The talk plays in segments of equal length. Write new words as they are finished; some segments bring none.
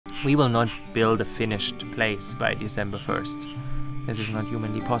We will not build a finished place by December 1st. This is not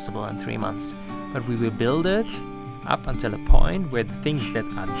humanly possible in 3 months. But we will build it up until a point where the things that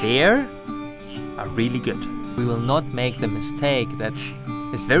are there are really good. We will not make the mistake that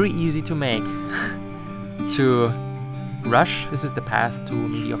is very easy to make, to rush. This is the path to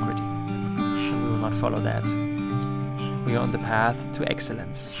mediocrity. And we will not follow that. We are on the path to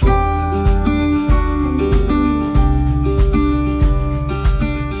excellence.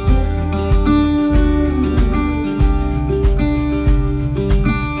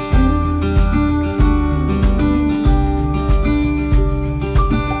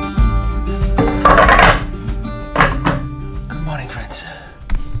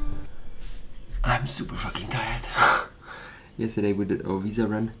 I'm super fucking tired. Yesterday we did our visa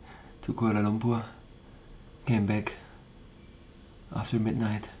run to Kuala Lumpur. Came back after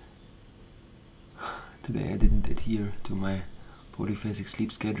midnight. Today I didn't adhere to my polyphasic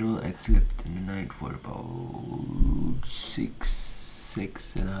sleep schedule. I slept in the night for about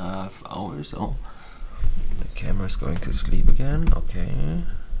six and a half hours. Oh, the camera's going to sleep again. Okay.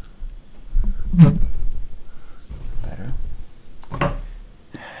 Better.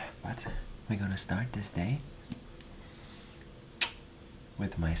 But we're gonna start this day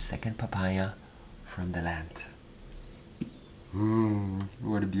with my second papaya from the land.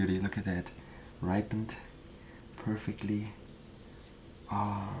 What a beauty, look at that. Ripened perfectly.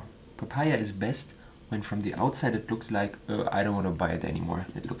 Papaya is best when from the outside it looks like, I don't want to buy it anymore.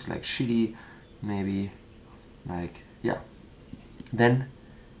 It looks like shitty, maybe like, yeah. Then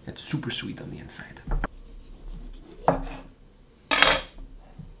it's super sweet on the inside.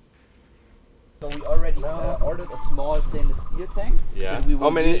 So we already ordered a small stainless steel tank. Yeah.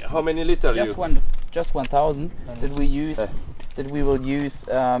 How many liters? Just 1,000 that we will use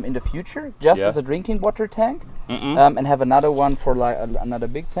in the future, just as a drinking water tank, and have another one for like another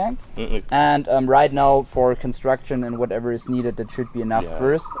big tank. And right now for construction and whatever is needed, that should be enough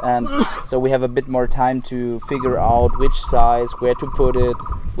first. And so we have a bit more time to figure out which size, where to put it,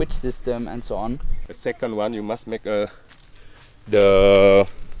 which system, and so on. The second one, you must make the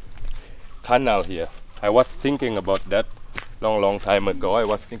canal here. I was thinking about that long time ago. I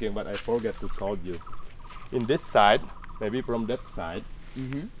was thinking, but I forget to tell you. In this side, maybe from that side,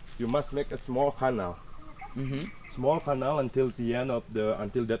 you must make a small canal. Small canal until the end of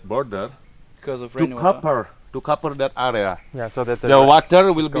until that border, because of to cover that area. Yeah, so that the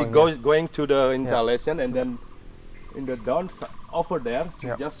water will be going to the installation, and then in the down over there,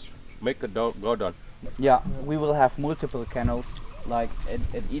 so just make a go down. Yeah, we will have multiple canals. Like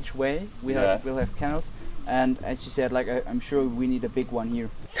at each way we'll have canals, and as you said, like I'm sure we need a big one here.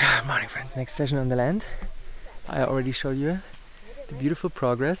 Morning friends, next session on the land. I already showed you the beautiful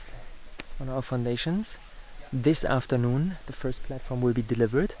progress on our foundations. This afternoon the first platform will be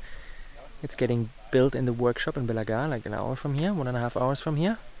delivered. It's getting built in the workshop in Belaga, like an hour from here, 1.5 hours from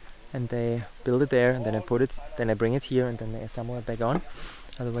here, and they build it there, and then I bring it here, and then they assemble it back on.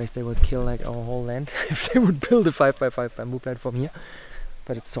 Otherwise they would kill like our whole land if they would build a 5x5 bamboo platform here.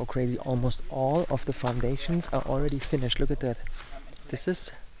 But it's so crazy, almost all of the foundations are already finished. Look at that. This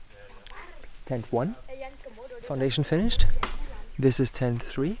is tent 1, foundation finished. This is tent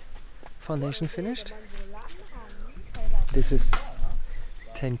 3, foundation finished. This is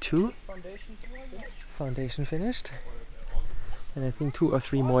tent 2, foundation finished. And I think 2 or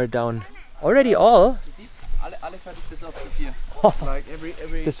 3 more down. Already all? Like every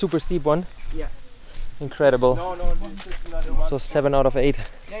the super steep one? Yeah. Incredible. No, this is another one. So 7 out of 8.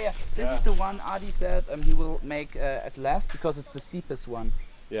 Yeah. This is the one Adi said he will make at last, because it's the steepest one.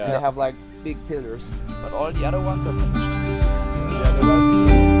 Yeah. And they have like big pillars, but all the other ones are finished.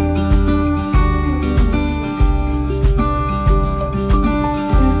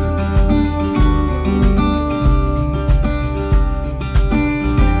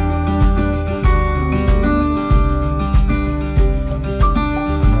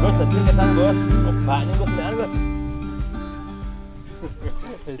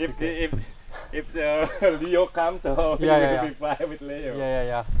 If Leo comes, so he will be fine with Leo.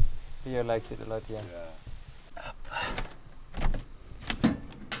 Yeah. Leo likes it a lot, yeah. Up.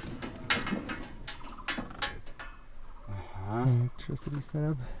 Electricity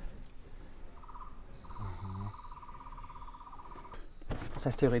setup. Das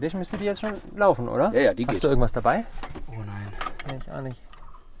heißt, theoretisch müsste die jetzt schon laufen, oder? Ja, die geht. Hast du irgendwas dabei? Oh nein. Nee, ich auch nicht.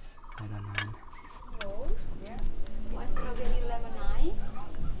 Leider nein.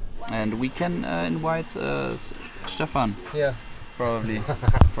 And we can invite Stefan. Yeah. Probably.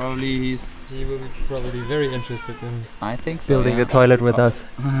 He will be probably very interested in I think so, building a toilet with us.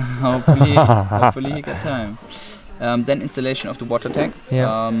 Hopefully he got time. Then installation of the water tank.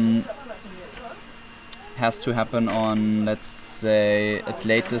 Yeah. Has to happen on, let's say, at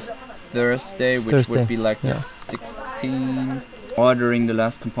latest Thursday, which would be like the 16th. Ordering the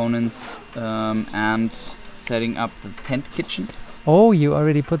last components and setting up the tent kitchen. Oh, you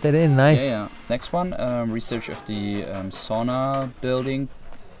already put that in. Nice. Yeah. Next one, research of the sauna building.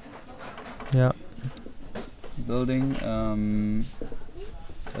 Yeah.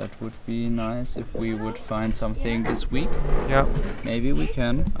 That would be nice if we would find something this week. Yeah. Maybe we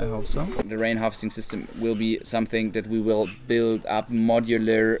can. I hope so. The rain harvesting system will be something that we will build up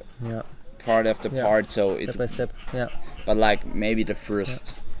modular, part after part. So step by step. Yeah. But like maybe the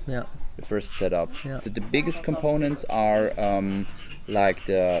first. Yeah. The first setup. Yeah. The biggest components are like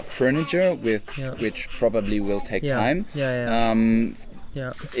the furniture, which probably will take time.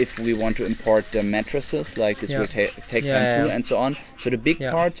 If we want to import the mattresses, like this will take time too, and so on. So the big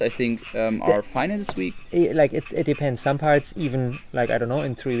parts, I think, are fine this week. It depends. Some parts even, like, I don't know,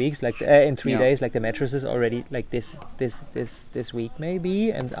 in 3 weeks, like in 3 days, like the mattresses already like this week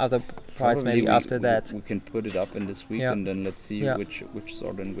maybe, and other parts maybe after that. We can put it up in this week, and then let's see which is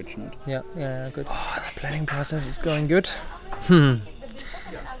ordered and which not. Yeah, good. Oh, the planning process is going good.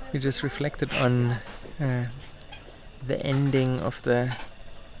 We just reflected on the ending of the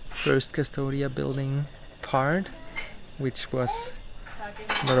first Custodia building part, which was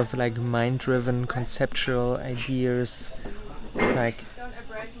a lot of like mind-driven conceptual ideas, like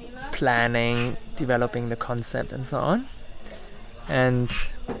planning, developing the concept and so on. And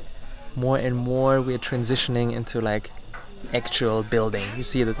more we're transitioning into like actual building. You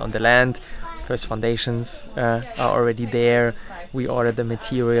see that on the land. First foundations are already there. We ordered the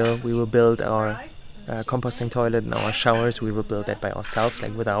material. We will build our composting toilet and our showers. We will build that by ourselves,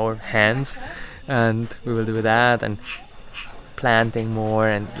 like with our hands, and we will do that, and planting more,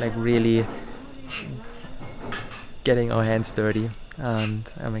 and like really getting our hands dirty, and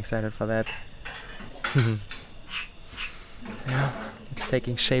I'm excited for that. Yeah, it's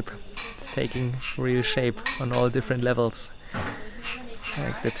taking shape. It's taking real shape on all different levels,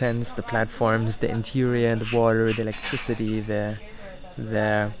 like the tents, the platforms, the interior, the water, the electricity, the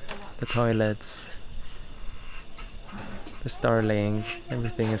toilets, the Starlink.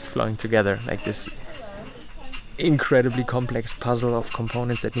 Everything is flowing together like this incredibly complex puzzle of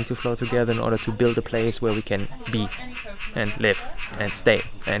components that need to flow together in order to build a place where we can be and live and stay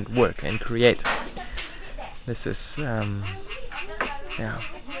and work and create. This is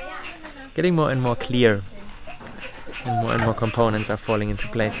getting more and more clear, and more components are falling into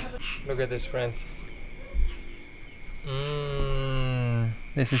place. Look at this, friends.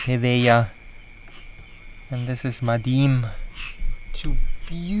 This is Hedeya. And this is Madim. Two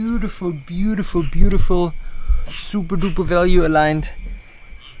beautiful, super duper value aligned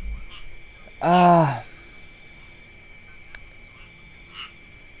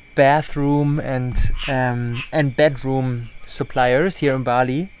bathroom and bedroom suppliers here in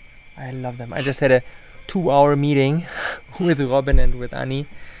Bali. I love them. I just had a 2-hour meeting with Robin and with Annie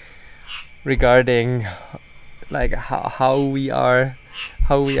regarding like how we are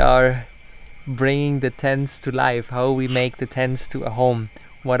bringing the tents to life, how we make the tents to a home,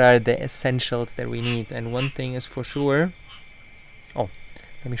 what are the essentials that we need. And one thing is for sure, let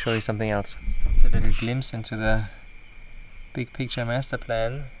me show you something else. It's a little glimpse into the big picture master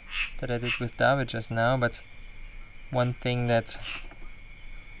plan that I did with David just now, but one thing that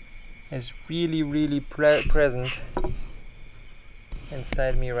is really present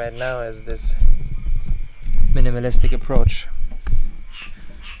inside me right now is this minimalistic approach.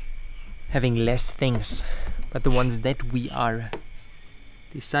 Having less things, but the ones that we are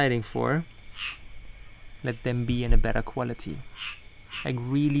deciding for, let them be in a better quality. Like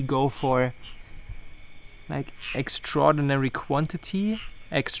really go for like extraordinary quantity,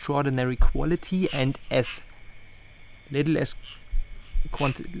 extraordinary quality, and as little as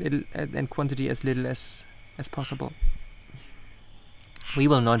quantity as little as possible. We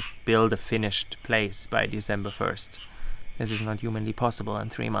will not build a finished place by December 1st. This is not humanly possible in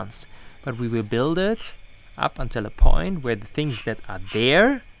 3 months. But we will build it up until a point where the things that are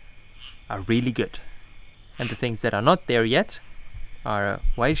there are really good. And the things that are not there yet are a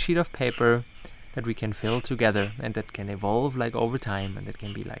white sheet of paper that we can fill together, and that can evolve like over time, and that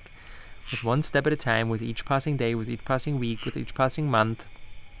can be like with one step at a time, with each passing day, with each passing week, with each passing month,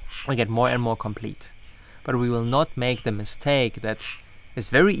 we get more and more complete. But we will not make the mistake that is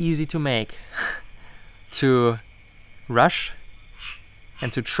very easy to make, to rush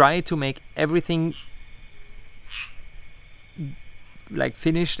and to try to make everything like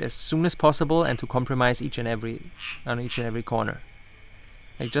finished as soon as possible, and to compromise each and every corner.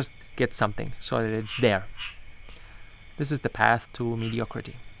 Like just get something so that it's there. This is the path to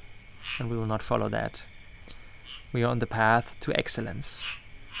mediocrity, and we will not follow that. We are on the path to excellence,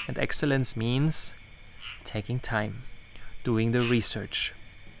 and excellence means taking time, doing the research,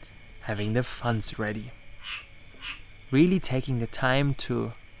 having the funds ready, really taking the time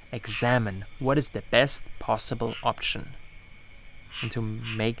to examine what is the best possible option and to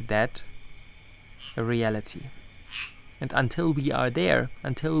make that a reality. And until we are there,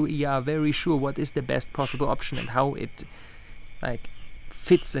 until we are very sure what is the best possible option and how it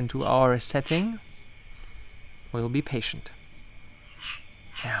fits into our setting, we'll be patient.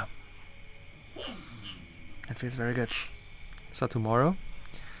 Yeah. That feels very good. So tomorrow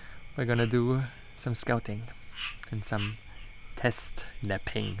we're gonna do some scouting and some test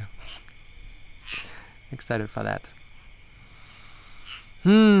napping. Excited for that.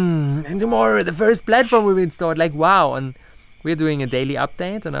 And tomorrow the first platform will be installed. Like, wow! And we're doing a daily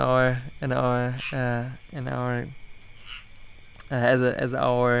update on our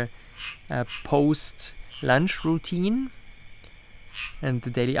post lunch routine, and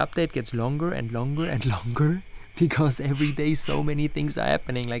the daily update gets longer and longer and longer because every day so many things are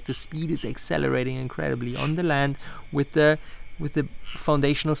happening. Like the speed is accelerating incredibly on the land with the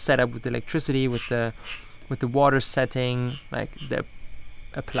foundational setup, with the electricity, with the water setting, like the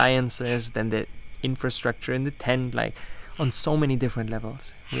appliances, then the infrastructure in the tent, like on so many different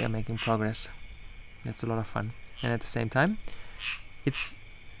levels we are making progress. That's a lot of fun, and at the same time it's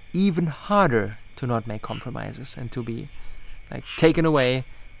even harder to not make compromises and to be like taken away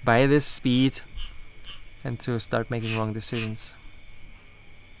by this speed and to start making wrong decisions.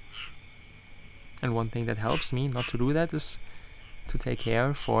 And one thing that helps me not to do that is to take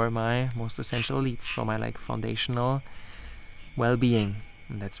care for my most essential needs, for my like foundational well-being.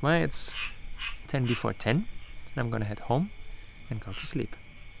 And that's why it's 10 before 10 and I'm gonna head home and go to sleep.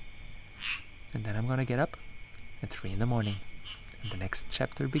 And then I'm gonna get up at 3 in the morning and the next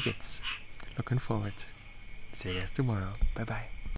chapter begins. Looking forward. See you guys tomorrow. Bye bye.